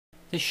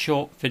This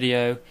short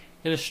video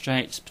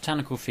illustrates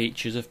botanical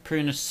features of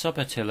Prunus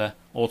subhirtella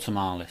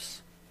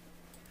automalis.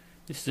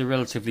 This is a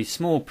relatively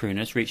small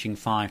prunus reaching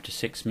 5 to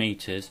 6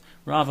 metres,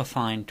 rather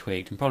fine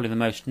twigged, and probably the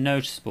most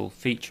noticeable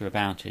feature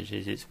about it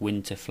is its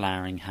winter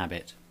flowering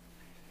habit.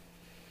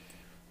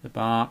 The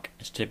bark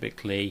is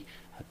typically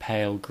a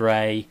pale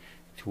grey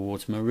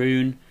towards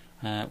maroon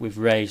with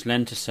raised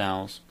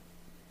lenticels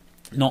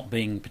not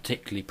being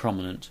particularly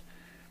prominent.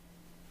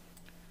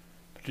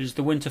 But it is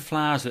the winter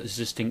flowers that is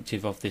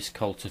distinctive of this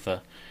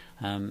cultivar.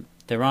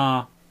 There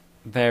are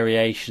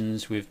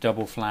variations with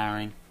double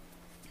flowering,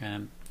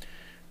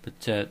 but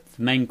the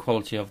main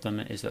quality of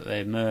them is that they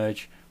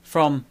emerge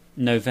from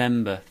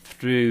November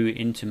through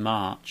into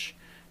March,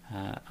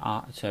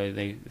 so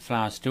the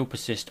flowers still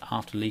persist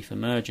after leaf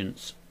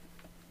emergence,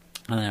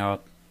 and they are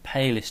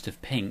palest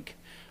of pink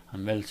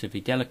and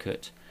relatively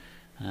delicate,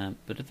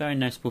 but a very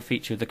noticeable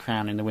feature of the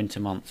crown in the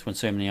winter months when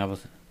so many other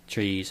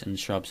trees and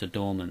shrubs are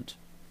dormant.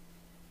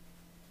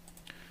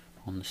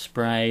 On the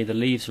spray, the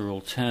leaves are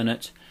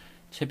alternate,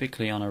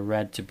 typically on a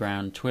red to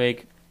brown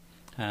twig.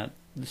 The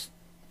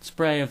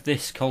spray of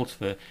this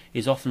cultivar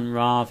is often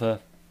rather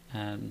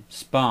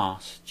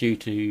sparse due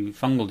to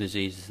fungal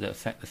diseases that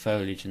affect the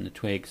foliage and the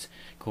twigs,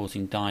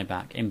 causing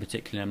dieback. In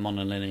particular,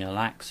 monolineal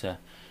laxa,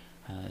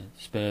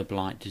 spur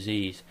blight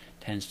disease,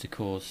 tends to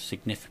cause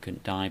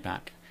significant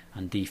dieback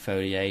and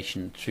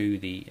defoliation through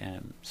the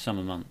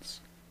summer months.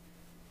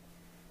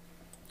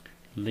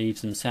 The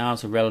leaves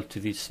themselves are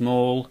relatively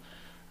small,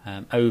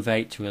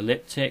 ovate to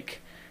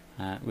elliptic,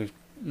 with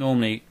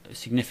normally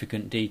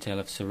significant detail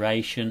of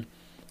serration,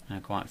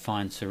 quite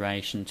fine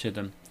serration to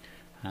them,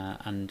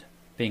 and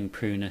being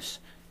prunus,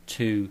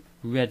 2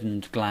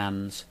 reddened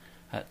glands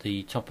at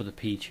the top of the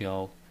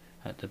petiole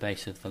at the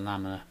base of the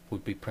lamina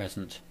would be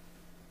present.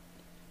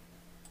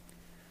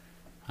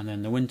 And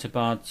then the winter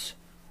buds,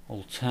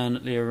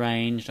 alternately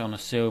arranged on a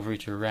silvery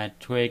to red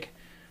twig,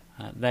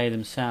 they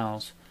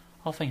themselves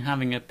often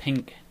having a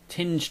pink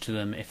tinge to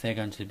them if they're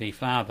going to be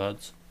flower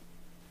buds,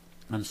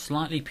 and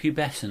slightly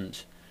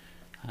pubescent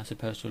as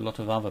opposed to a lot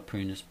of other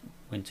prunus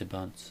winter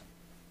buds.